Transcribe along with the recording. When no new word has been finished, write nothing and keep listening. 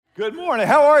Good morning.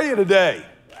 How are you today?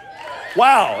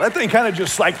 Wow, that thing kind of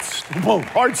just like, boom,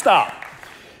 hard stop.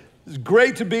 It's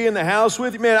great to be in the house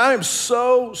with you. Man, I am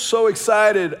so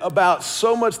excited about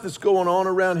so much that's going on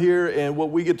around here and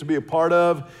what we get to be a part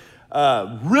of.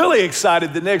 Really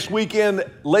excited that next weekend,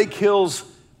 Lake Hills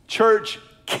Church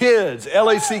Kids,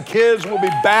 LAC Kids will be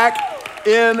back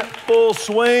in full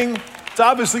swing. It's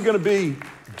obviously going to be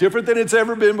different than it's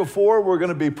ever been before. We're going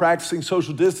to be practicing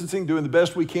social distancing, doing the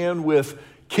best we can with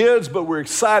kids, but we're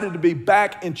excited to be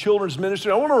back in children's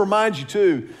ministry. I want to remind you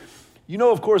too, you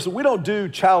know, of course, that we don't do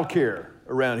childcare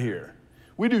around here.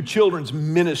 We do children's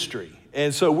ministry.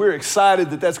 And so we're excited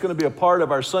that that's going to be a part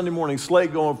of our Sunday morning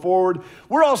slate going forward.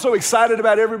 We're also excited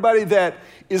about everybody that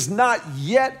is not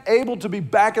yet able to be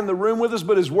back in the room with us,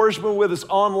 but is worshiping with us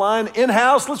online,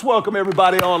 in-house. Let's welcome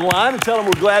everybody online and tell them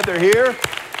we're glad they're here.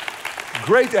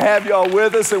 Great to have y'all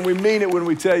with us, and we mean it when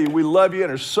we tell you we love you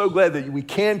and are so glad that we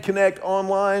can connect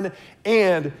online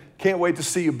and can't wait to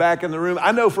see you back in the room.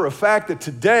 I know for a fact that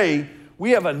today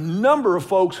we have a number of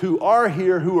folks who are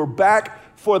here who are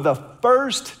back for the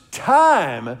first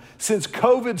time since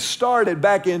COVID started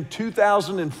back in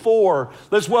 2004.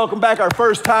 Let's welcome back our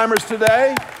first timers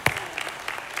today.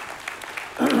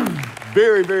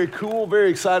 Very cool,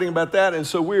 very exciting about that. And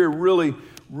so we're really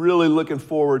looking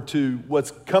forward to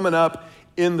what's coming up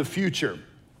in the future.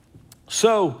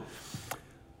 So,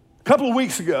 a couple of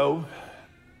weeks ago,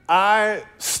 I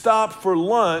stopped for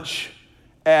lunch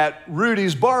at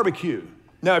Rudy's Barbecue.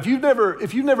 Now, if you've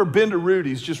never been to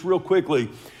Rudy's, just real quickly,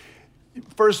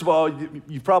 first of all,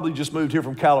 you probably just moved here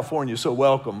from California, so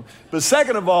welcome. But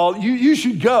second of all, you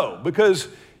should go because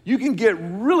you can get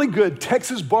really good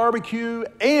Texas barbecue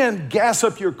and gas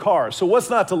up your car. So what's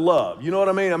not to love? You know what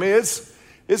I mean? I mean,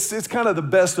 it's kind of the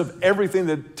best of everything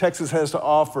that Texas has to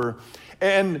offer.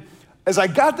 And as I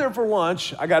got there for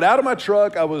lunch, I got out of my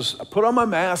truck, I put on my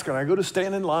mask, and I go to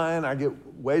stand in line. I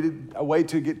wait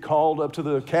to get called up to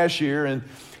the cashier. And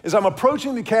as I'm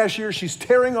approaching the cashier, she's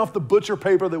tearing off the butcher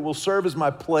paper that will serve as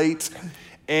my plate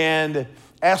and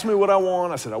asked me what I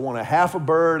want. I said, I want a half a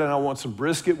bird, and I want some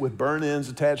brisket with burn ends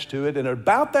attached to it. And at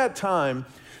about that time,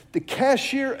 the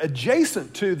cashier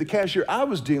adjacent to the cashier I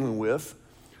was dealing with,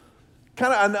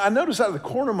 I noticed out of the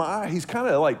corner of my eye, he's kind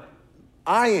of like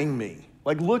eyeing me,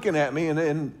 like looking at me,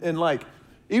 and like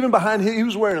even behind him, he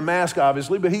was wearing a mask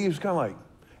obviously, but he was kind of like,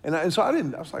 and so I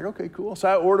was like, okay, cool. So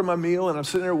I ordered my meal and I'm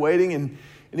sitting there waiting, and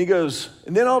he goes,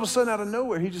 and then all of a sudden out of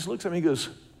nowhere, he just looks at me, he goes,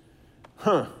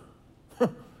 I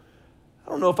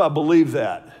don't know if I believe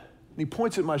that. And he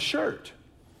points at my shirt.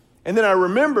 And then I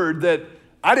remembered that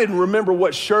I didn't remember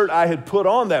what shirt I had put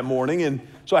on that morning, and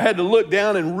so I had to look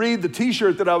down and read the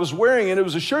t-shirt that I was wearing, and it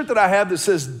was a shirt that I had that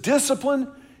says,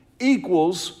 discipline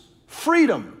equals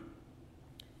freedom.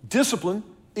 Discipline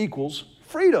equals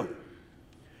freedom.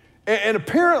 And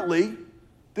apparently,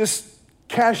 this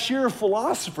cashier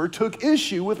philosopher took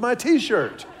issue with my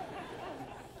t-shirt.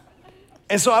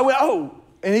 And so I went, oh,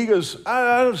 and he goes,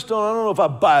 I don't know if I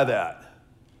buy that.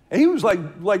 And he was like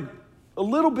a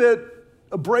little bit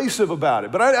abrasive about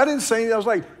it, but I didn't say anything. I was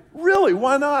like, really,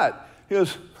 why not? He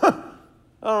goes, I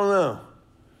don't know.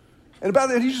 And about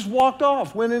that, he just walked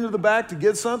off, went into the back to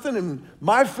get something, and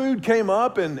my food came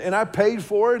up, and I paid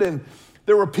for it, and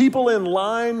there were people in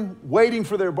line waiting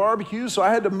for their barbecue, so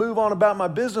I had to move on about my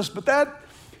business. But that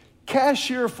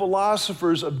cashier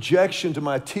philosopher's objection to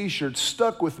my t-shirt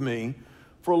stuck with me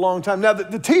for a long time. Now,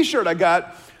 the t-shirt I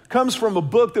got comes from a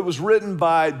book that was written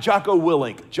by Jocko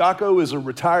Willink. Jocko is a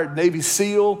retired Navy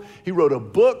SEAL. He wrote a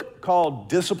book called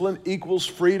Discipline Equals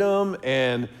Freedom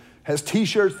and has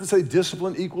t-shirts that say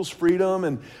Discipline Equals Freedom.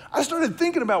 And I started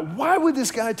thinking about why would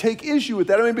this guy take issue with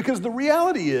that? I mean, because the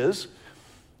reality is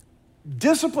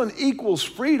discipline equals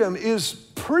freedom is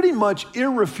pretty much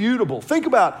irrefutable. Think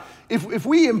about if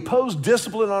we impose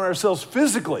discipline on ourselves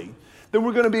physically, then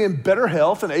we're going to be in better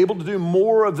health and able to do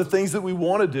more of the things that we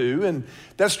want to do. And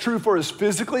that's true for us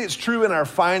physically. It's true in our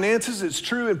finances. It's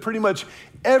true in pretty much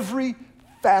every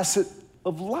facet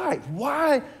of life.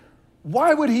 Why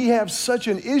would he have such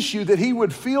an issue that he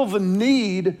would feel the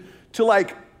need to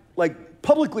like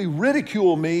publicly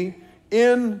ridicule me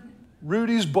in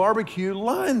Rudy's Barbecue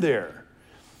line there?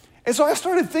 And so I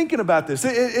started thinking about this.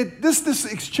 This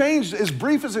exchange, as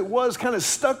brief as it was, kind of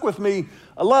stuck with me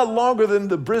a lot longer than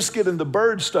the brisket and the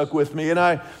bird stuck with me. And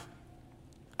I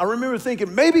remember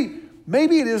thinking, maybe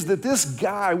it is that this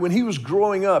guy, when he was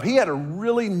growing up, he had a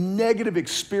really negative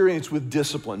experience with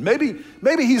discipline. Maybe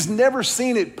he's never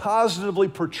seen it positively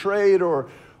portrayed or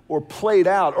played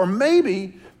out. Or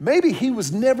maybe he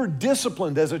was never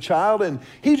disciplined as a child, and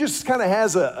he just kind of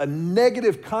has a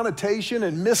negative connotation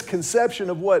and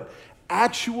misconception of what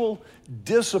actual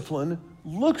discipline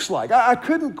looks like. I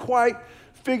couldn't quite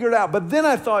figure it out. But then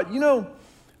I thought,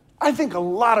 I think a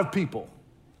lot of people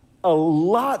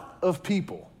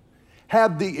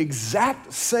have the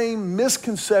exact same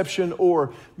misconception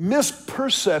or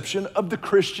misperception of the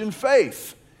Christian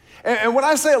faith. And when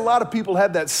I say a lot of people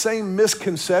have that same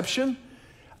misconception,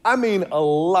 I mean a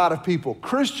lot of people,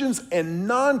 Christians and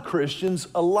non-Christians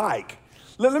alike.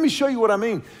 Let me show you what I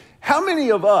mean. How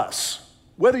many of us,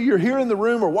 whether you're here in the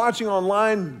room or watching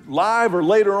online, live or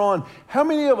later on, how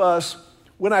many of us,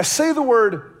 when I say the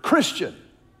word Christian,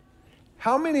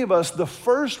 how many of us, the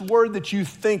first word that you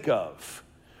think of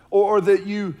or that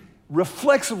you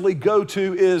reflexively go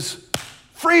to is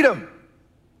freedom?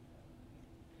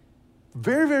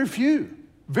 Very, very few.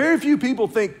 Very few people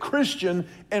think Christian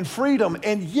and freedom,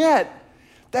 and yet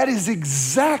that is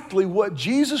exactly what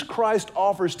Jesus Christ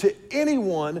offers to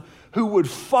anyone who would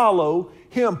follow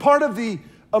him. Part of the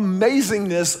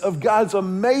amazingness of God's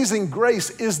amazing grace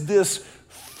is this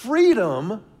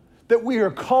freedom that we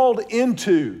are called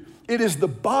into. It is the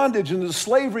bondage and the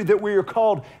slavery that we are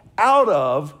called out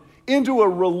of into a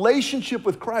relationship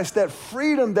with Christ. That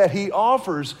freedom that he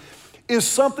offers is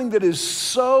something that is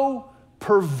so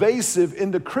pervasive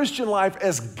in the Christian life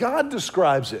as God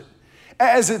describes it,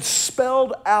 as it's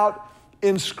spelled out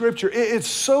in Scripture. It's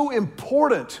so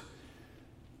important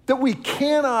that we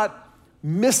cannot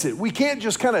miss it. We can't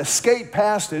just kind of skate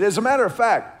past it. As a matter of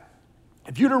fact,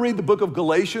 if you were to read the book of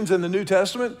Galatians in the New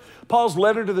Testament, Paul's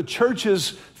letter to the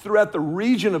churches throughout the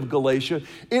region of Galatia,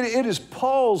 it is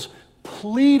Paul's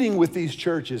pleading with these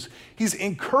churches. He's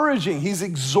encouraging, he's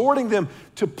exhorting them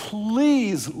to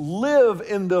please live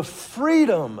in the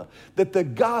freedom that the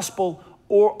gospel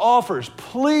offers.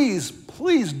 Please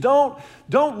don't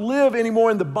live anymore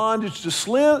in the bondage to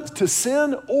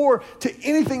sin or to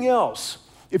anything else.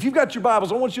 If you've got your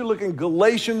Bibles, I want you to look in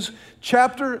Galatians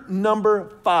chapter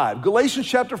number 5. Galatians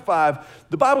chapter 5,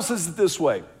 the Bible says it this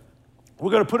way.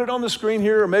 We're going to put it on the screen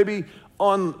here, or maybe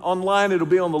online it'll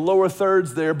be on the lower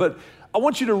thirds there, but I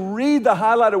want you to read the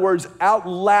highlighted words out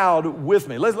loud with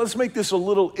me. Let's make this a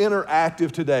little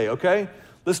interactive today, okay?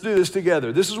 Let's do this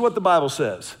together. This is what the Bible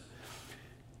says.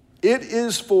 It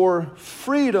is for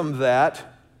freedom that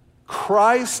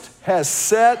Christ has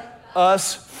set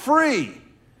us free.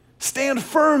 Stand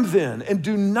firm then, and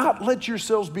do not let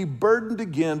yourselves be burdened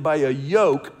again by a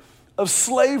yoke of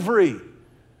slavery.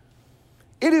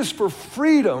 It is for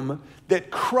freedom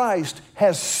that Christ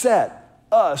has set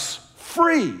us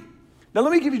free. Now,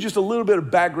 let me give you just a little bit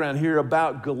of background here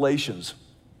about Galatians.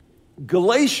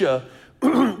 Galatia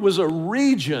was a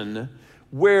region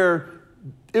where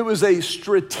it was a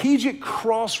strategic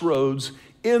crossroads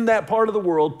in that part of the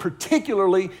world,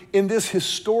 particularly in this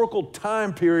historical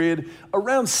time period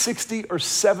around 60 or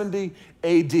 70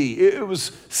 AD. It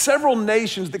was several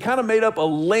nations that kind of made up a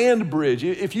land bridge.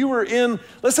 If you were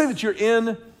let's say that you're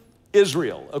in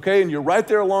Israel, okay, and you're right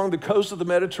there along the coast of the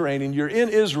Mediterranean, you're in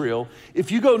Israel.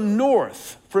 If you go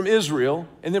north from Israel,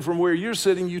 and then from where you're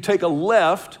sitting, you take a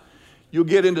left, you'll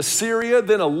get into Syria,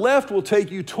 then a left will take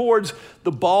you towards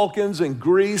the Balkans and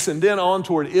Greece, and then on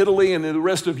toward Italy and the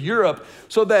rest of Europe.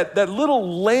 So that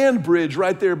little land bridge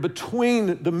right there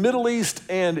between the Middle East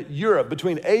and Europe,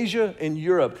 between Asia and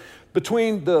Europe,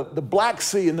 between the Black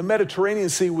Sea and the Mediterranean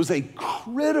Sea was a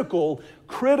critical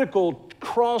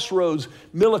crossroads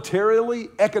militarily,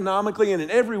 economically, and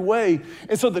in every way.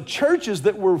 And so the churches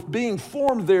that were being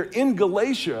formed there in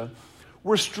Galatia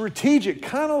were strategic,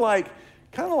 kind of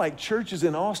like churches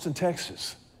in Austin,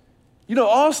 Texas. You know,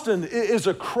 Austin is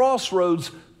a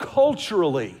crossroads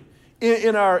culturally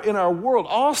in our world.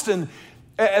 Austin,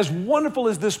 as wonderful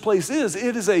as this place is,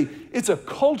 it's a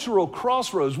cultural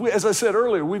crossroads. As I said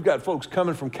earlier, we've got folks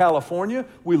coming from California.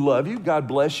 We love you. God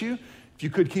bless you. If you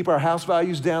could keep our house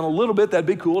values down a little bit, that'd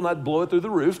be cool, not blow it through the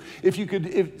roof.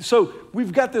 So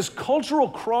we've got this cultural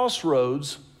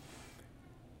crossroads.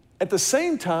 At the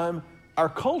same time, our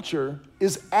culture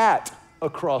is at a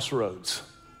crossroads.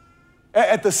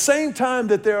 At the same time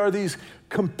that there are these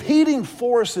competing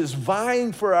forces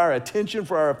vying for our attention,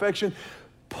 for our affection,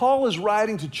 Paul is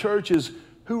writing to churches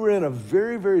who are in a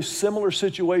very, very similar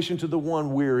situation to the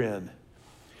one we're in.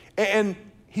 And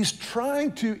he's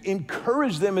trying to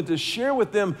encourage them and to share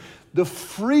with them the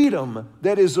freedom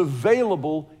that is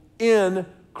available in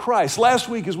Christ. Last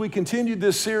week, as we continued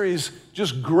this series,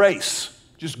 just grace,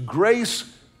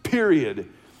 period.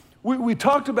 We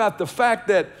talked about the fact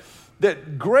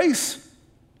that grace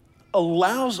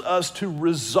allows us to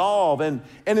resolve and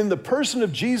in the person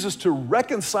of Jesus to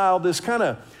reconcile this kind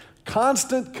of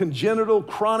constant, congenital,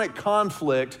 chronic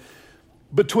conflict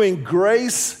between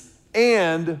grace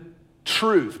and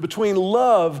truth, between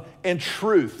love and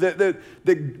truth. That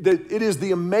it is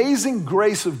the amazing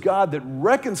grace of God that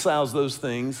reconciles those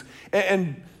things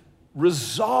and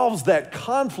resolves that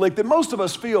conflict that most of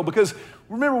us feel. Because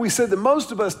remember, we said that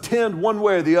most of us tend one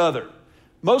way or the other.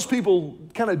 Most people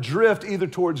kind of drift either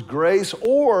towards grace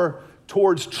or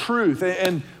towards truth.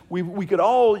 And we could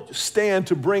all stand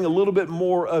to bring a little bit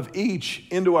more of each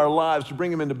into our lives, to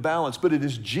bring them into balance. But it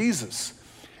is Jesus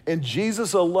and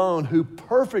Jesus alone who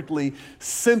perfectly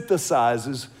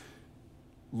synthesizes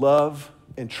love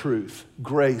and truth,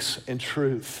 grace and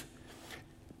truth.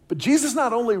 But Jesus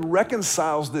not only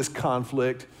reconciles this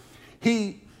conflict,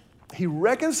 he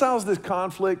reconciles this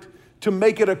conflict to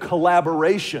make it a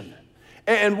collaboration.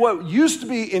 And what used to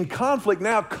be in conflict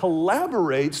now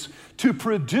collaborates to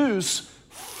produce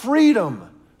freedom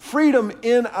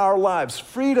in our lives,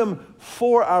 freedom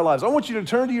for our lives. I want you to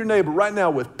turn to your neighbor right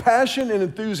now with passion and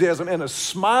enthusiasm and a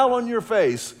smile on your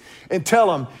face and tell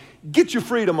them, get your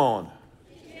freedom on.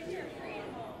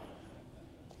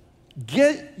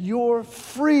 Get your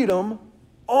freedom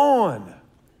on,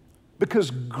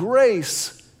 because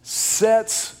grace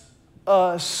sets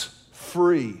us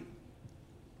free.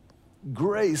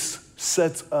 Grace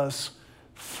sets us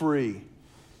free.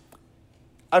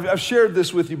 I've shared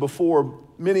this with you before.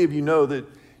 Many of you know that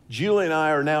Julie and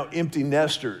I are now empty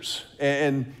nesters,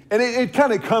 and it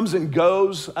kind of comes and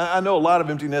goes. I know a lot of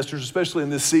empty nesters, especially in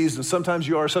this season. Sometimes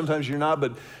you are, sometimes you're not,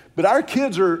 but our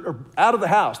kids are out of the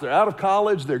house. They're out of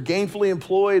college, they're gainfully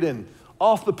employed and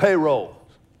off the payroll.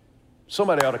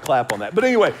 Somebody ought to clap on that. But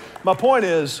anyway, my point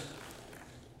is,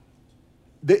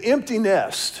 the empty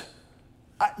nest,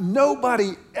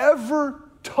 nobody ever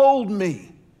told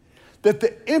me that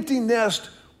the empty nest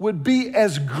would be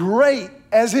as great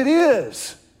as it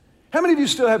is. How many of you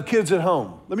still have kids at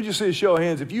home? Let me just see a show of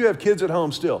hands. If you have kids at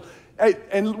home still, hey,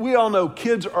 and we all know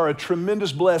kids are a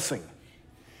tremendous blessing.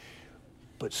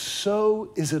 But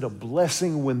so is it a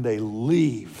blessing when they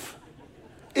leave.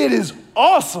 It is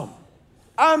awesome.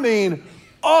 I mean,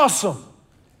 awesome.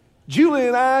 Julie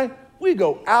and I, we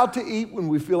go out to eat when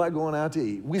we feel like going out to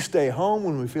eat. We stay home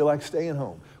when we feel like staying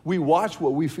home. We watch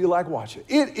what we feel like watching.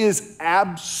 It is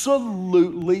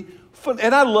absolutely fun.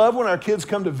 And I love when our kids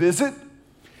come to visit,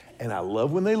 and I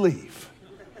love when they leave.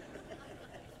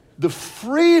 The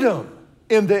freedom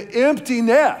in the empty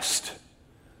nest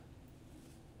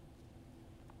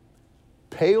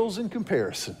pales in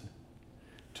comparison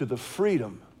to the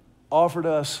freedom offered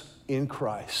us in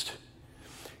Christ.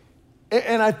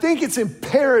 And I think it's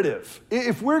imperative,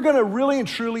 if we're going to really and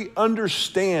truly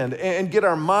understand and get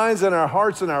our minds and our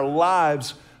hearts and our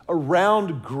lives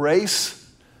around grace,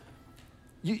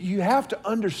 you have to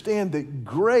understand that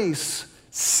grace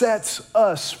sets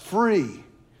us free.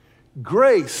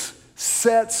 Grace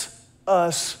sets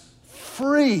us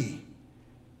free.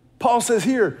 Paul says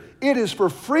here, it is for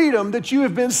freedom that you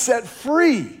have been set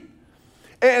free.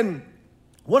 And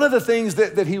one of the things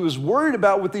that he was worried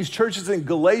about with these churches in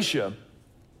Galatia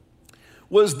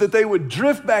was that they would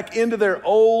drift back into their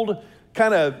old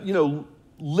kind of,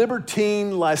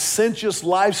 libertine, licentious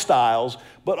lifestyles,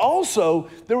 but also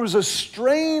there was a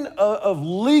strain of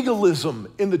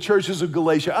legalism in the churches of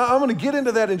Galatia. I'm going to get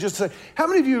into that in just a second. How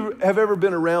many of you have ever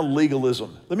been around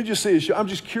legalism? Let me just say, I'm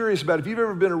just curious about if you've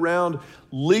ever been around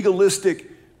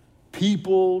legalistic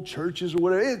people, churches, or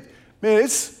whatever. We're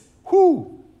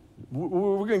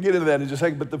going to get into that in just a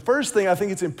second. But the first thing, I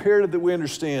think it's imperative that we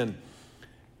understand,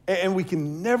 and we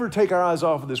can never take our eyes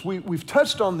off of this. We've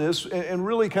touched on this and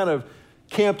really kind of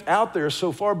camped out there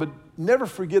so far, but never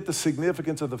forget the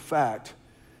significance of the fact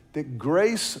that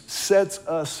grace sets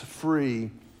us free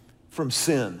from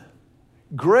sin.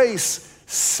 Grace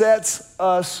sets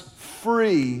us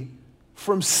free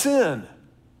from sin.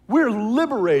 We're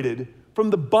liberated from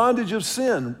the bondage of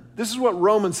sin. This is what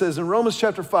Romans says in Romans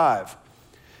chapter 5.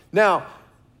 Now,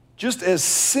 just as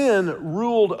sin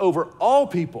ruled over all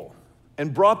people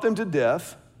and brought them to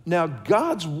death, now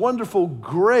God's wonderful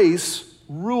grace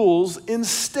rules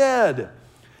instead,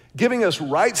 giving us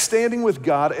right standing with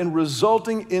God and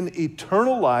resulting in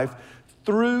eternal life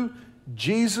through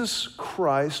Jesus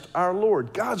Christ our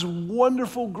Lord. God's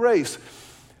wonderful grace.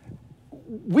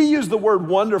 We use the word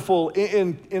wonderful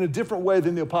in a different way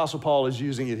than the Apostle Paul is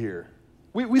using it here.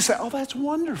 We say, oh, that's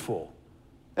wonderful.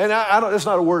 And that's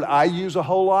not a word I use a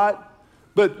whole lot,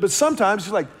 but sometimes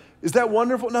it's like, is that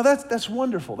wonderful? No, that's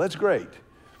wonderful. That's great.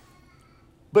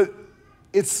 But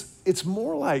it's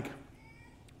more like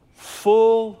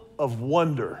full of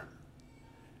wonder.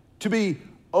 To be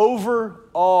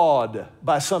overawed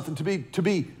by something, to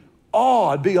be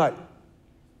awed, be like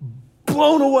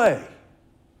blown away.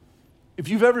 If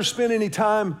you've ever spent any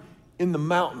time in the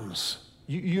mountains,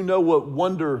 you know what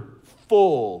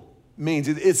wonderful means.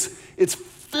 It's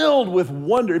filled with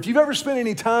wonder. If you've ever spent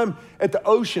any time at the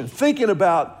ocean thinking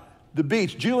about the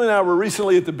beach, Julie and I were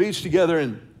recently at the beach together,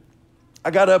 and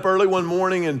I got up early one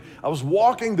morning and I was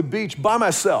walking the beach by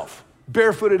myself,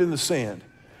 barefooted in the sand.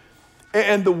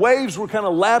 And the waves were kind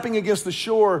of lapping against the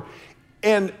shore.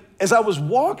 And as I was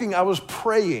walking, I was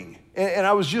praying. And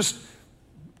I was just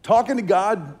talking to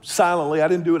God silently. I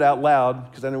didn't do it out loud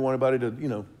because I didn't want anybody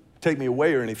to, take me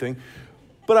away or anything.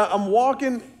 But I'm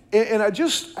walking, and I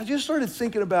just started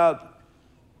thinking about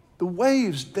the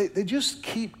waves. They just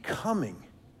keep coming.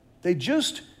 They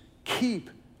just keep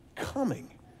coming.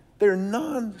 They're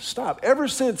nonstop. Ever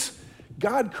since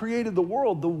God created the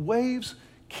world, the waves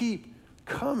keep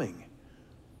coming.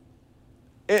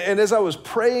 And as I was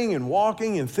praying and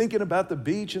walking and thinking about the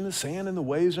beach and the sand and the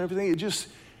waves and everything, it just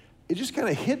kind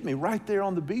of hit me right there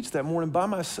on the beach that morning by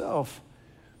myself.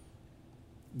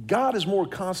 God is more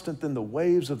constant than the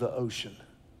waves of the ocean.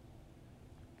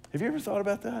 Have you ever thought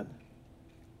about that?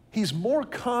 He's more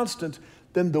constant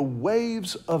than the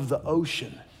waves of the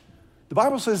ocean. The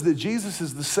Bible says that Jesus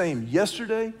is the same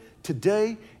yesterday,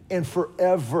 today, and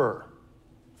forever.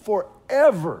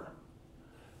 Forever.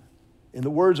 In the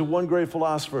words of one great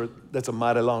philosopher, that's a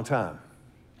mighty long time.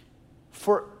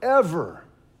 Forever.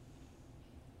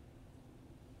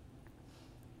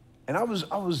 And I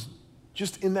was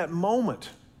just in that moment,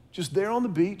 just there on the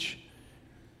beach.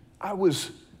 I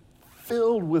was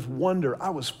filled with wonder.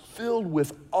 I was filled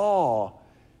with awe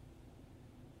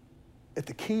at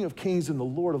the King of Kings and the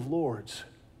Lord of Lords.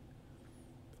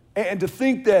 And to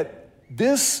think that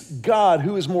this God,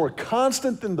 who is more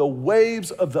constant than the waves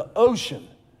of the ocean,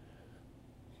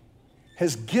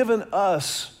 has given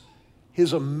us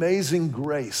his amazing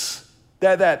grace,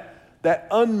 that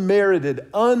unmerited,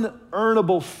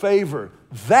 unearnable favor,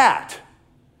 that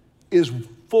is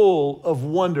full of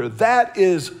wonder. That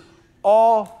is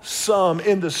awesome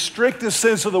in the strictest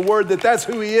sense of the word, that's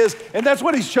who he is, and that's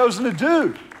what he's chosen to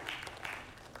do.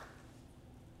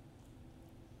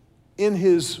 In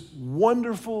his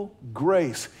wonderful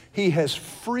grace, he has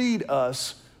freed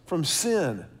us from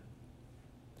sin.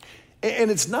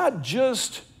 And it's not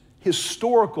just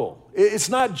historical. It's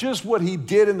not just what he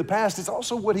did in the past. It's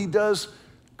also what he does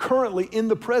currently in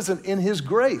the present in his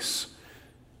grace.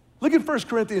 Look at 1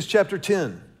 Corinthians chapter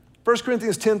 10. 1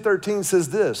 Corinthians 10:13 says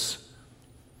this.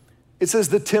 It says,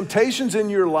 the temptations in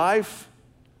your life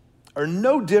are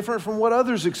no different from what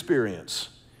others experience.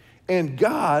 And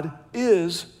God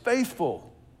is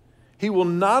faithful. He will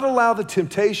not allow the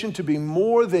temptation to be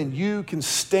more than you can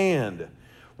stand.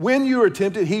 When you are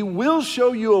tempted, he will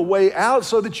show you a way out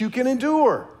so that you can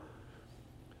endure.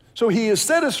 So he has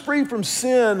set us free from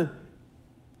sin,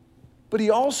 but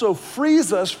he also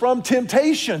frees us from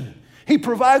temptation. He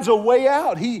provides a way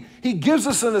out. He gives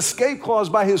us an escape clause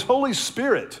by his Holy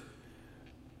Spirit.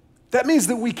 That means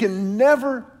that we can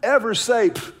never, ever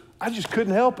say, I just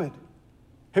couldn't help it.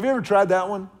 Have you ever tried that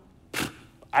one?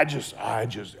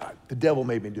 The devil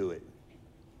made me do it.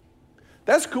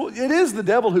 That's cool. It is the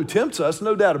devil who tempts us,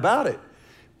 no doubt about it.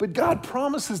 But God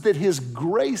promises that his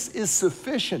grace is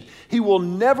sufficient. He will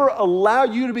never allow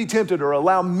you to be tempted or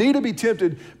allow me to be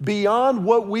tempted beyond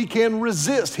what we can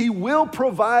resist. He will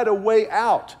provide a way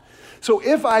out. So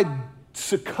if I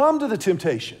succumb to the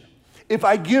temptation, if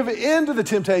I give in to the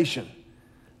temptation,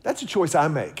 that's a choice I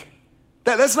make.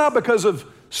 That's not because of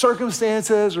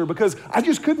circumstances or because I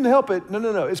just couldn't help it.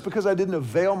 No. It's because I didn't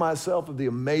avail myself of the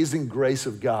amazing grace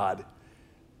of God.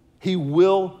 He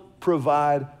will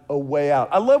provide a way out.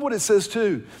 I love what it says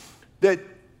too, that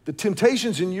the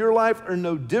temptations in your life are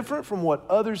no different from what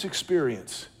others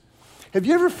experience. Have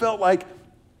you ever felt like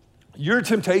your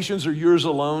temptations are yours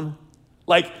alone?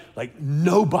 Like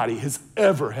nobody has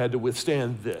ever had to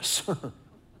withstand this.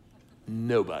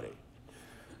 Nobody.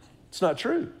 It's not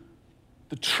true.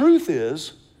 The truth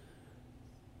is,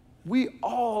 we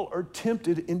all are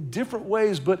tempted in different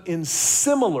ways, but in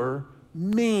similar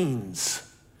means.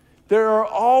 There are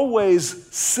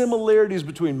always similarities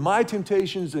between my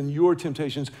temptations and your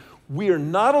temptations. We are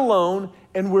not alone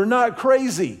and we're not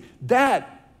crazy.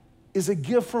 That is a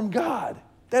gift from God.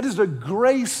 That is a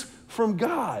grace from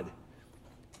God.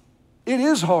 It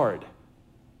is hard,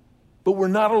 but we're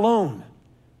not alone.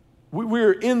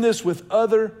 We're in this with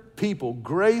other people.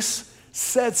 Grace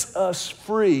sets us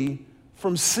free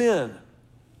from sin.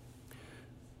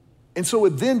 And so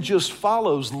it then just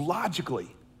follows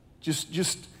logically,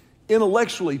 just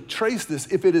intellectually trace this.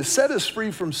 If it has set us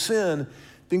free from sin,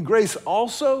 then grace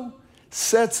also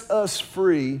sets us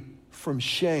free from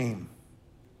shame.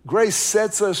 Grace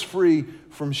sets us free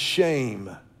from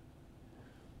shame.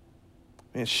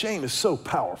 Man, shame is so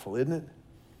powerful, isn't it?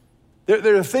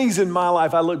 There are things in my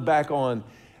life I look back on,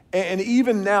 and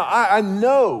even now, I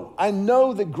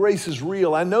know that grace is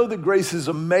real. I know that grace is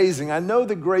amazing. I know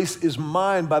that grace is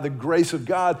mine by the grace of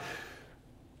God.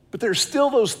 But there's still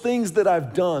those things that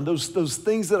I've done, those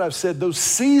things that I've said, those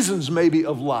seasons maybe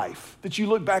of life that you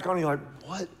look back on and you're like,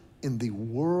 what in the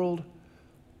world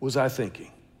was I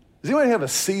thinking? Does anyone have a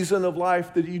season of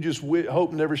life that you just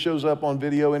hope never shows up on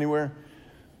video anywhere?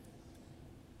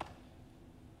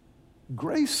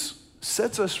 Grace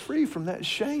sets us free from that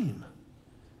shame.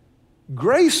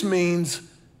 Grace means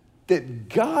that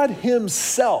God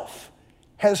himself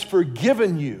has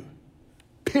forgiven you,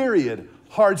 period,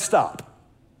 hard stop.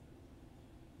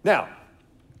 Now,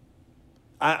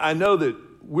 I know that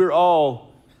we're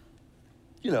all,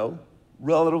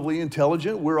 relatively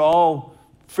intelligent. We're all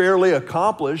fairly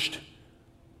accomplished,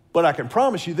 but I can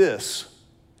promise you this,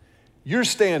 your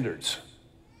standards,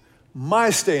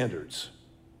 my standards,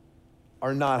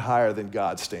 are not higher than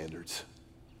God's standards.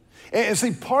 And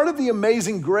see, part of the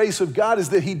amazing grace of God is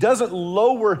that he doesn't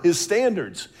lower his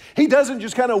standards. He doesn't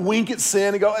just kind of wink at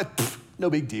sin and go, no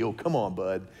big deal, come on,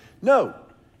 bud. No,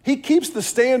 he keeps the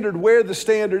standard where the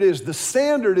standard is. The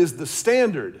standard is the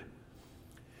standard.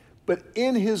 But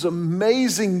in his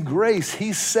amazing grace,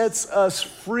 he sets us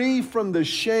free from the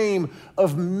shame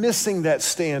of missing that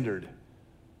standard.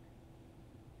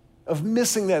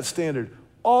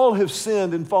 All have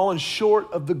sinned and fallen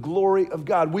short of the glory of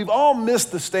God. We've all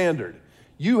missed the standard.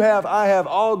 You have, I have,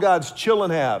 all God's children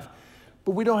have.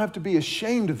 But we don't have to be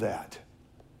ashamed of that.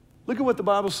 Look at what the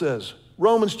Bible says.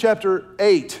 Romans chapter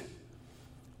 8.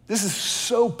 This is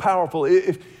so powerful.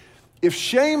 If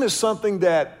shame is something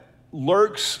that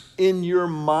lurks in your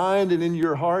mind and in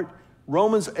your heart,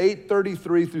 Romans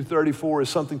 8:33 through 34 is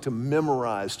something to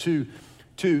memorize, to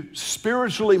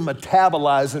spiritually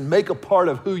metabolize and make a part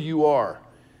of who you are.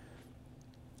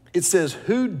 It says,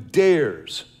 who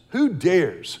dares?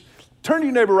 Turn to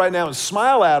your neighbor right now and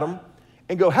smile at him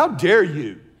and go, how dare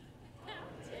you?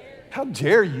 How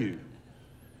dare you?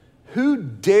 Who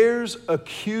dares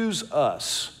accuse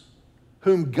us,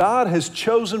 whom God has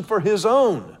chosen for his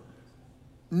own?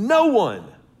 No one.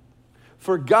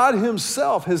 For God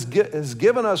himself has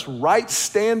given us right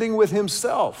standing with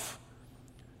himself.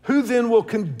 Who then will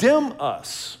condemn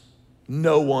us?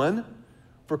 No one.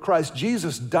 For Christ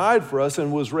Jesus died for us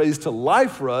and was raised to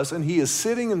life for us, and he is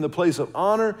sitting in the place of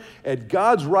honor at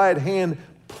God's right hand,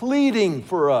 pleading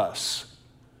for us.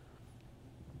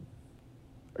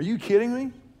 Are you kidding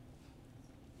me?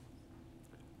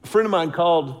 A friend of mine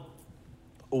called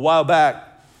a while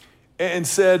back and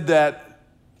said that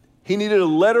he needed a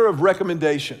letter of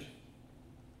recommendation.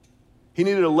 He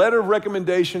needed a letter of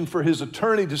recommendation for his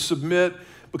attorney to submit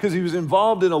because he was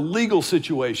involved in a legal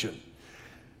situation.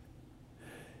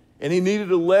 And he needed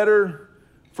a letter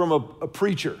from a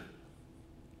preacher.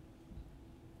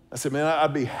 I said, man,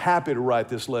 I'd be happy to write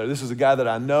this letter. This is a guy that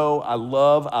I know, I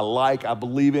love, I like, I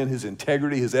believe in, his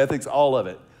integrity, his ethics, all of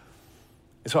it.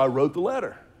 And so I wrote the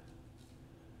letter.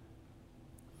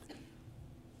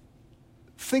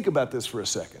 Think about this for a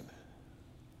second.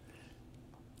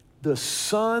 The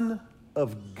Son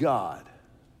of God,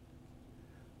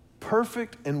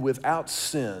 perfect and without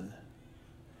sin,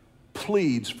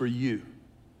 pleads for you.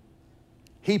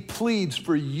 He pleads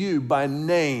for you by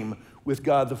name with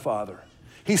God the Father.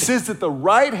 He sits at the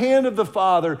right hand of the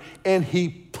Father and he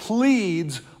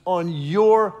pleads on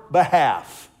your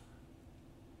behalf.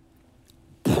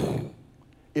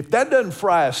 If that doesn't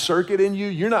fry a circuit in you,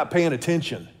 you're not paying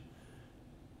attention.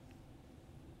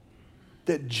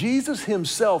 That Jesus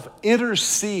himself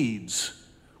intercedes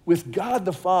with God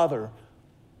the Father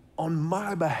on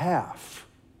my behalf.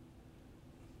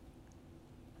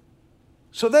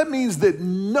 So that means that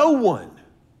no one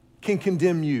can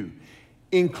condemn you,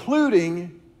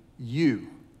 including you.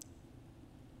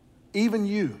 Even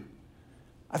you.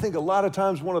 I think a lot of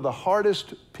times one of the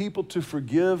hardest people to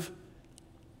forgive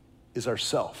is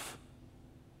ourself.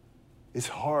 It's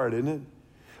hard, isn't it?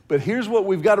 But here's what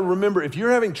we've got to remember. If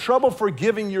you're having trouble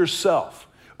forgiving yourself,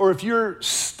 or if you're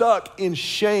stuck in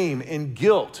shame and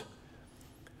guilt,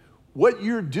 what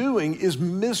you're doing is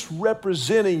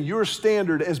misrepresenting your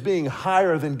standard as being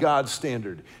higher than God's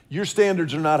standard. Your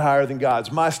standards are not higher than God's.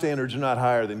 My standards are not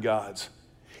higher than God's.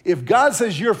 If God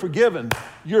says you're forgiven,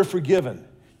 you're forgiven.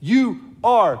 You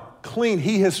are clean.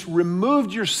 He has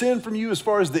removed your sin from you as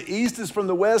far as the east is from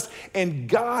the west, and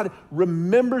God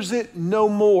remembers it no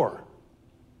more.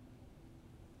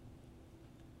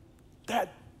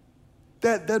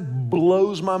 That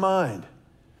blows my mind.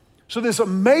 So this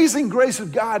amazing grace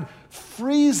of God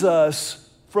frees us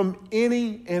from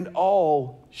any and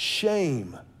all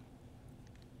shame.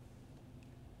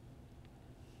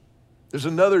 There's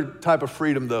another type of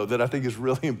freedom, though, that I think is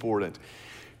really important.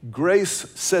 Grace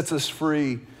sets us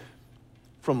free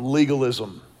from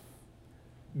legalism.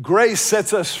 Grace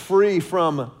sets us free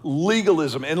from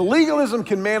legalism. And legalism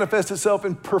can manifest itself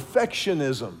in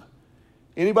perfectionism.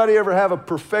 Anybody ever have a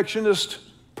perfectionist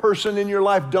person in your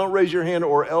life? Don't raise your hand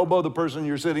or elbow the person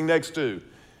you're sitting next to.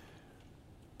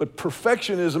 But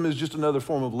perfectionism is just another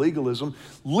form of legalism.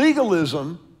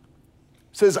 Legalism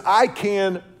says I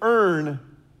can earn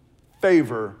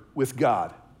favor with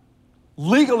God.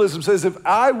 Legalism says if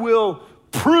I will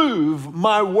prove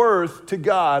my worth to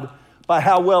God by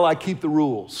how well I keep the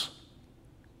rules.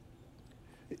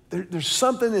 There's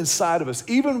something inside of us,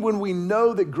 even when we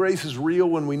know that grace is real,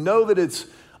 when we know that it's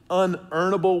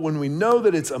unearnable, when we know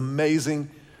that it's amazing,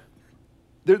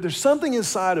 there's something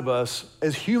inside of us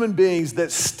as human beings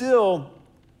that still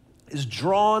is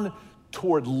drawn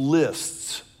toward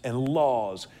lists and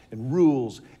laws and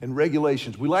rules and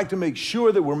regulations. We like to make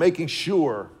sure that we're making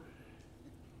sure.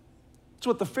 It's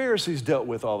what the Pharisees dealt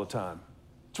with all the time.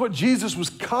 It's what Jesus was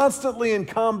constantly in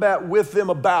combat with them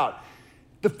about.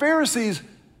 The Pharisees,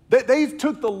 they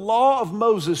took the law of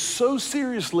Moses so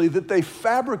seriously that they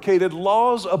fabricated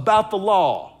laws about the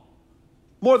law.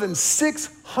 More than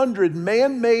 600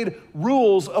 man-made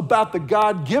rules about the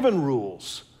God-given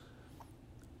rules.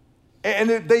 And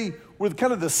they were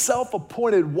kind of the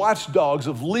self-appointed watchdogs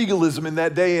of legalism in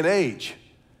that day and age.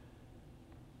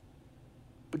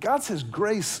 But God says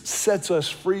grace sets us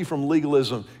free from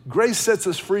legalism. Grace sets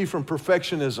us free from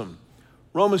perfectionism.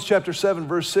 Romans chapter 7,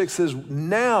 verse 6 says,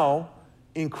 now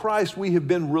in Christ we have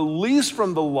been released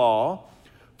from the law,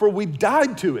 for we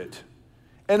died to it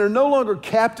and are no longer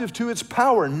captive to its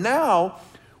power. Now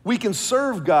we can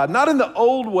serve God, not in the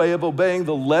old way of obeying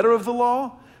the letter of the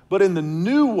law, but in the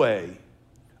new way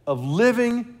of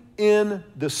living in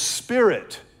the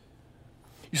Spirit.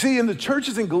 You see, in the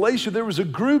churches in Galatia, there was a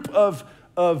group of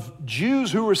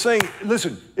Jews who were saying,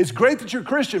 listen, it's great that you're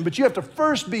Christian, but you have to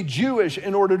first be Jewish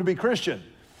in order to be Christian.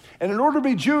 And in order to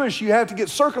be Jewish, you have to get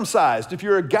circumcised if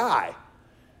you're a guy.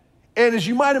 And as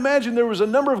you might imagine, there was a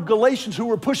number of Galatians who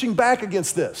were pushing back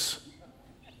against this.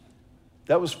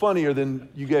 That was funnier than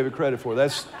you gave it credit for.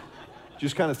 That's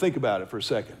just kind of think about it for a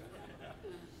second.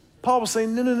 Paul was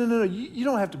saying, no, you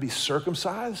don't have to be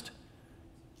circumcised.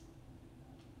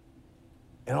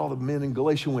 And all the men in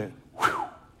Galatia went, whew.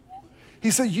 He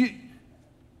said,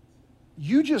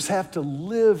 you just have to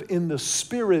live in the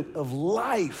spirit of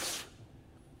life.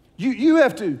 You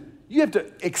have to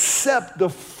accept the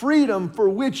freedom for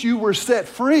which you were set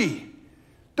free.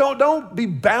 Don't be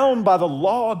bound by the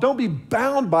law. Don't be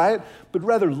bound by it, but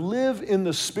rather live in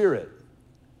the Spirit.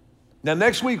 Now,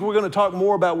 next week, we're going to talk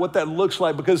more about what that looks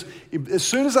like, because as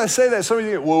soon as I say that, some of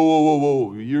you think,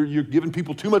 whoa, you're giving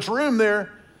people too much room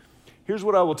there. Here's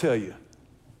what I will tell you.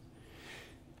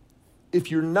 If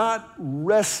you're not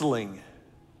wrestling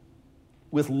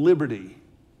with liberty,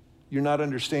 you're not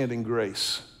understanding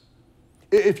grace.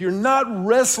 If you're not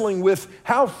wrestling with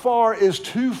how far is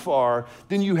too far,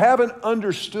 then you haven't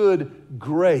understood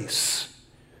grace.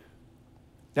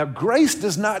 Now, grace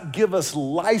does not give us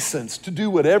license to do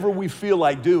whatever we feel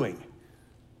like doing.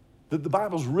 The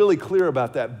Bible's really clear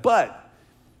about that, but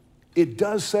it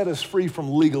does set us free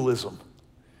from legalism.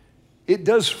 It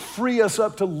does free us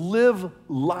up to live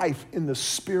life in the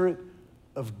Spirit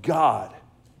of God.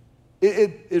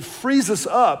 It frees us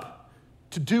up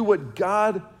to do what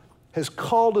God has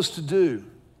called us to do.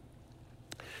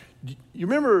 You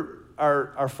remember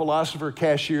our philosopher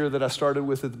cashier that I started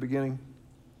with at the beginning?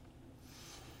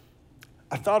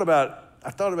 I thought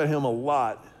about him a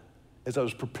lot as I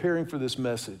was preparing for this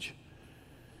message.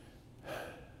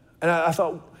 And I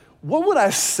thought, what would I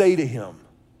say to him?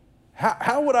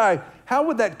 How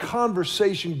would that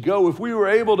conversation go if we were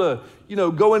able to,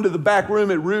 go into the back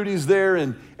room at Rudy's there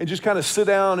and just kind of sit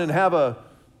down and have a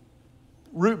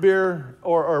root beer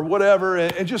or whatever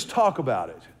and just talk about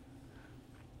it?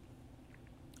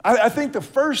 I think the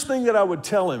first thing that I would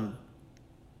tell him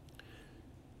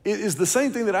is the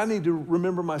same thing that I need to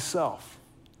remember myself.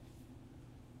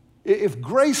 If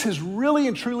grace has really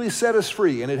and truly set us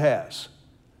free, and it has,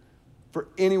 for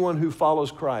anyone who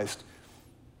follows Christ,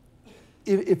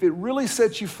 if it really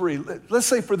sets you free, let's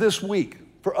say for this week,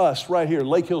 for us right here,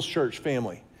 Lake Hills Church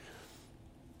family,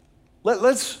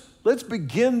 let's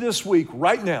begin this week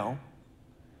right now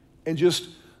and just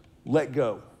let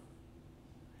go.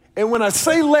 And when I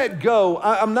say let go,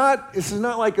 this is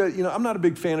not like I'm not a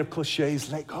big fan of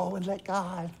cliches, let go and let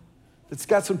God. It's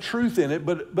got some truth in it,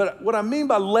 but what I mean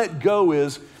by let go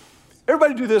is,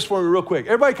 everybody do this for me real quick.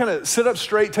 Everybody kind of sit up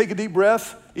straight, take a deep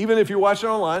breath, even if you're watching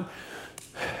online,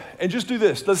 and just do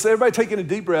this. Let's say everybody taking a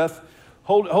deep breath,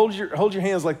 Hold your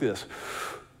hands like this.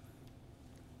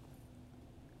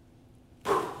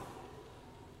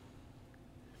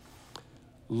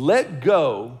 Let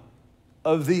go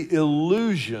of the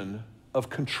illusion of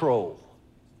control.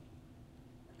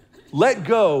 Let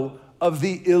go of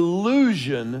the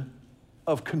illusion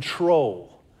of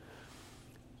control.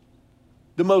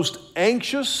 The most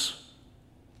anxious,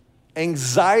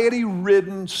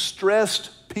 anxiety-ridden,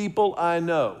 stressed people I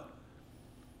know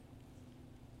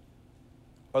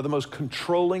are the most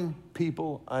controlling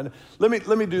people I know. Let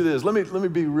me do this. Let me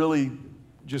be really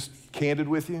just candid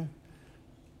with you.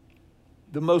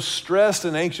 The most stressed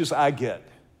and anxious I get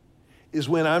is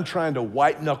when I'm trying to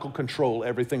white-knuckle control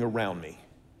everything around me.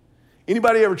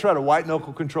 Anybody ever try to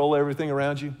white-knuckle control everything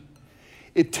around you?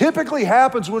 It typically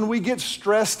happens when we get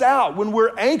stressed out, when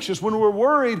we're anxious, when we're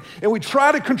worried, and we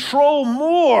try to control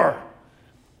more.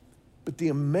 But the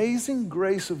amazing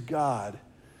grace of God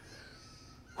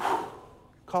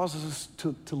causes us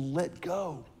to let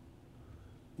go.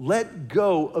 Let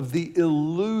go of the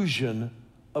illusion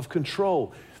of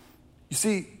control. You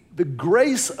see, the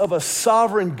grace of a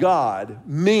sovereign God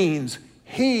means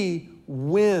He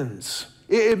wins.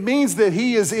 It means that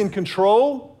He is in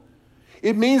control.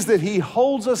 It means that He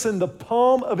holds us in the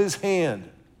palm of His hand.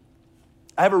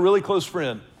 I have a really close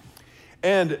friend,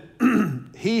 and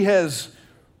he has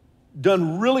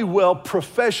done really well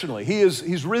professionally.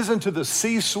 He's risen to the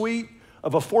C-suite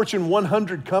of a Fortune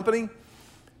 100 company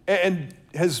and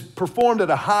has performed at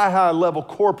a high level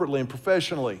corporately and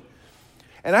professionally.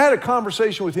 And I had a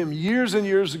conversation with him years and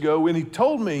years ago when he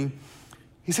told me,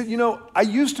 he said, I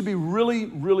used to be really,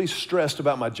 really stressed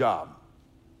about my job.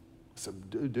 I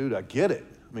said, dude, I get it.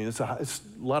 I mean, it's a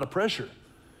lot of pressure.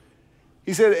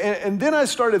 He said, and then I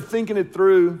started thinking it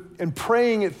through and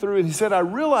praying it through. And he said, I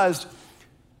realized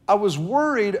I was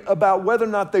worried about whether or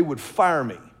not they would fire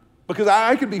me because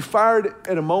I could be fired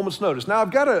at a moment's notice. Now,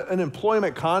 I've got an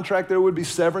employment contract. There would be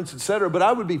severance, et cetera, but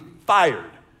I would be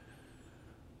fired.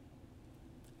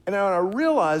 And when I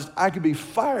realized I could be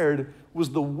fired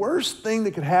was the worst thing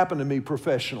that could happen to me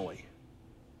professionally.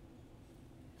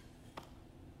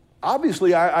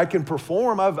 Obviously, I can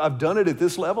perform. I've done it at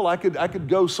this level. I could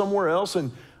go somewhere else,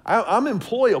 and I'm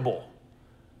employable.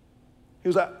 He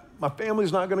was like, my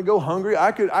family's not going to go hungry.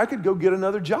 I could go get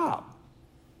another job.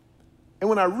 And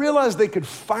when I realized they could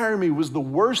fire me was the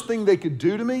worst thing they could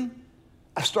do to me,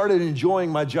 I started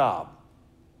enjoying my job.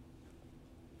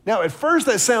 Now, at first,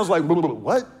 that sounds like,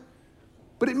 what?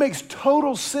 But it makes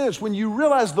total sense when you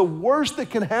realize the worst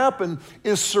that can happen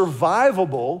is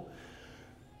survivable.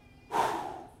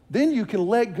 Then you can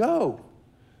let go.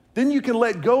 Then you can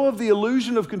let go of the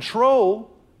illusion of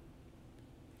control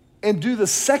and do the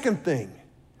second thing.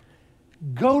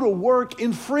 Go to work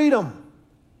in freedom.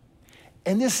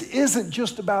 And this isn't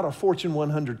just about a Fortune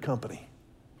 100 company.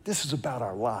 This is about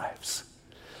our lives.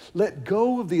 Let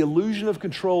go of the illusion of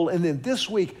control, and then this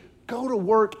week, go to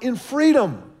work in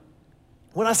freedom.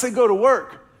 When I say go to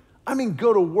work, I mean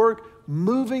go to work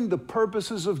moving the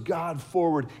purposes of God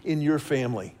forward in your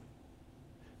family.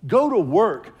 Go to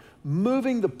work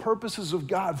moving the purposes of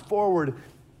God forward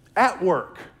at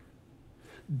work.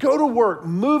 Go to work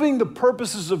moving the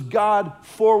purposes of God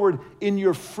forward in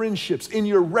your friendships, in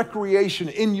your recreation,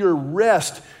 in your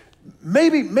rest.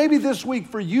 Maybe this week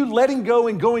for you, letting go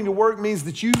and going to work means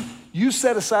that you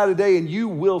set aside a day and you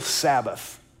will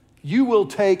Sabbath. You will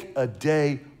take a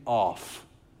day off.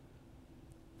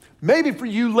 Maybe for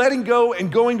you, letting go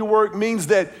and going to work means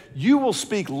that you will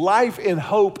speak life and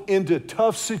hope into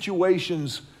tough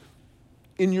situations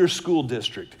in your school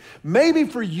district. Maybe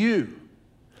for you,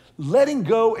 letting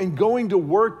go and going to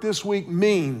work this week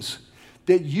means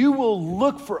that you will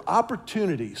look for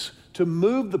opportunities to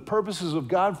move the purposes of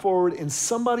God forward in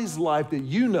somebody's life that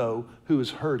you know who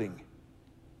is hurting.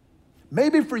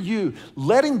 Maybe for you,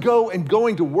 letting go and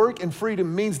going to work in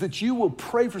freedom means that you will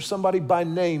pray for somebody by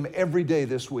name every day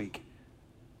this week.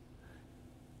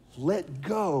 Let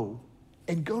go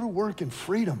and go to work in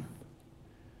freedom.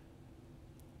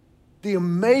 The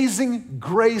amazing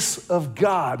grace of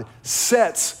God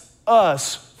sets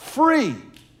us free.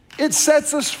 It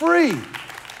sets us free.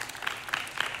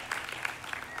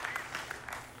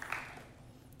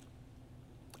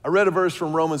 I read a verse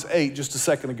from Romans 8 just a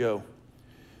second ago.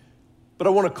 But I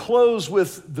want to close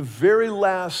with the very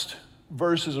last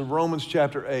verses of Romans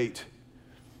chapter 8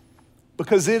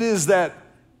 because it is that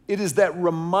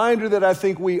reminder that I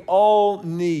think we all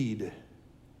need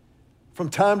from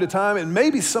time to time, and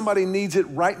maybe somebody needs it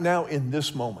right now in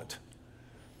this moment.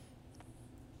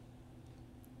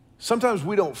 Sometimes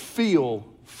we don't feel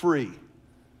free.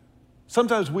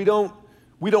 Sometimes we don't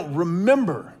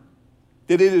remember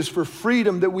that it is for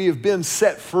freedom that we have been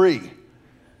set free.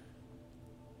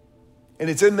 And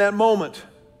it's in that moment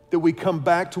that we come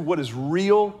back to what is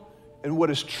real and what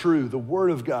is true, the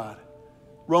Word of God.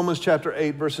 Romans chapter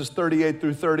 8, verses 38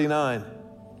 through 39.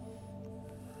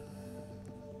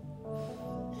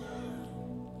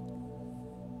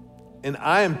 And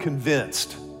I am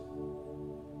convinced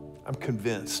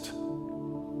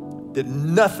that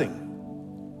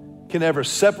nothing can ever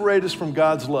separate us from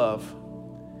God's love.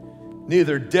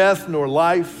 Neither death nor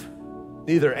life,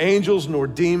 neither angels nor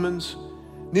demons,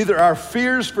 neither our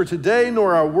fears for today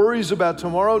nor our worries about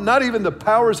tomorrow, not even the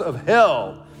powers of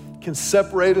hell can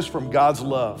separate us from God's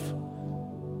love.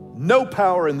 No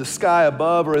power in the sky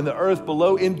above or in the earth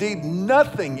below, indeed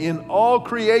nothing in all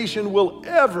creation will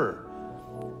ever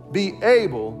be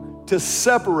able to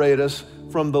separate us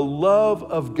from the love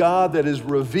of God that is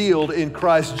revealed in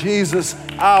Christ Jesus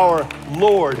our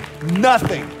Lord.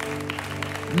 Nothing.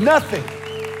 Nothing.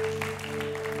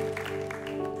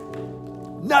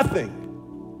 Nothing.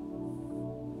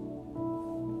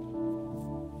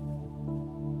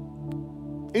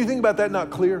 Anything about that not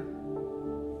clear?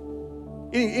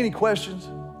 Any questions?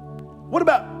 What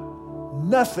about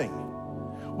nothing?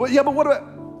 Well, yeah, but what about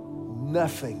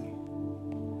nothing?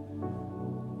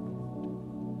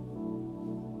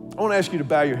 I want to ask you to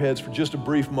bow your heads for just a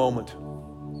brief moment.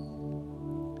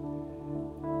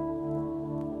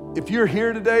 If you're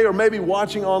here today or maybe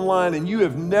watching online and you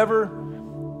have never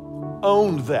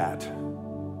owned that,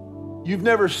 you've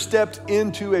never stepped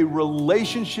into a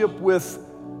relationship with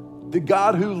the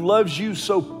God who loves you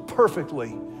so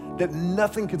perfectly that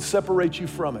nothing could separate you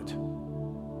from it.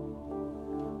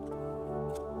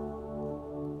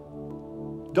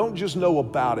 Don't just know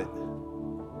about it.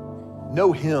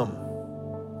 Know Him.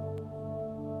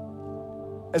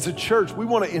 As a church, we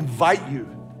want to invite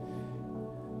you.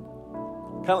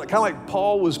 Kind of like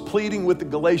Paul was pleading with the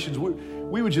Galatians.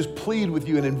 We would just plead with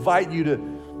you and invite you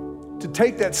to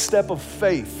take that step of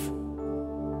faith,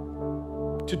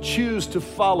 to choose to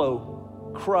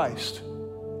follow Christ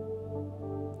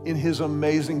in His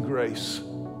amazing grace.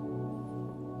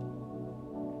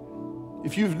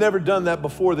 If you've never done that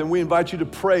before, then we invite you to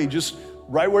pray just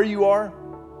right where you are.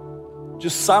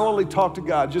 Just silently talk to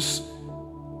God. Just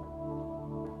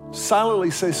silently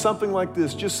say something like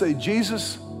this. Just say,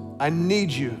 Jesus, I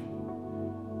need you.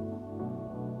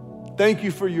 Thank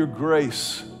you for your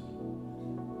grace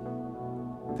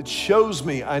that shows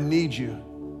me I need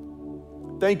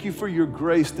you. Thank you for your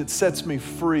grace that sets me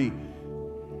free.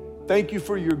 Thank you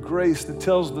for your grace that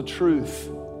tells the truth.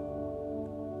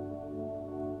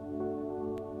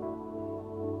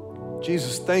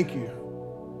 Jesus, thank you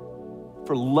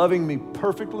for loving me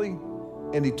perfectly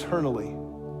and eternally.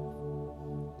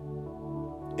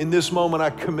 In this moment, I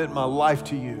commit my life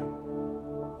to you.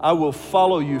 I will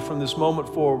follow you from this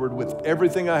moment forward with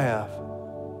everything I have.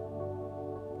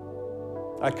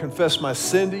 I confess my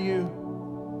sin to you,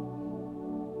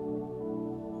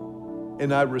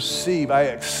 and I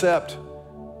accept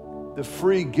the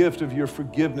free gift of your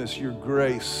forgiveness, your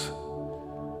grace.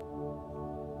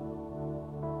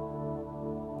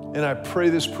 And I pray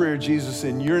this prayer, Jesus,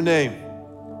 in your name.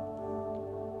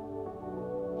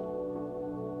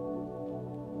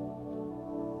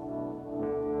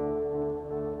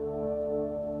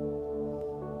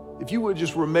 If you would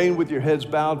just remain with your heads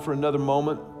bowed for another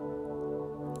moment.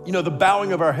 You know, the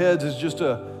bowing of our heads is just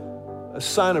a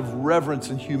sign of reverence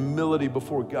and humility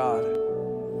before God.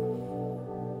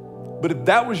 But if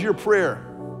that was your prayer,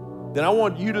 then I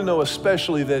want you to know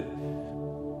especially that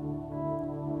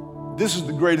this is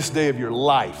the greatest day of your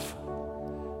life.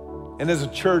 And as a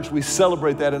church, we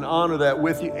celebrate that and honor that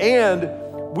with you.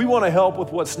 And we want to help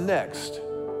with what's next.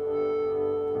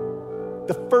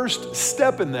 The first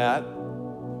step in that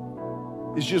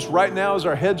is just right now as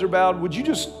our heads are bowed, would you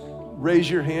just raise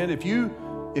your hand? If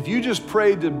you just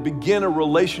prayed to begin a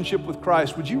relationship with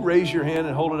Christ, would you raise your hand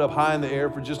and hold it up high in the air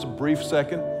for just a brief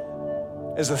second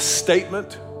as a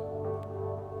statement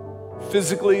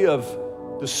physically of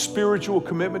the spiritual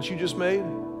commitments you just made?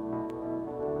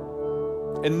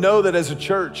 And know that as a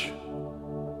church,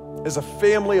 as a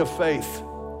family of faith,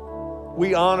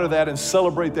 we honor that and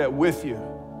celebrate that with you.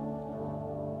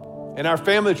 And our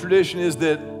family tradition is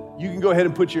that you can go ahead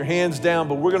and put your hands down,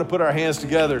 but we're going to put our hands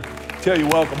together, tell you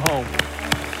welcome home.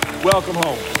 Welcome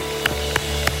home.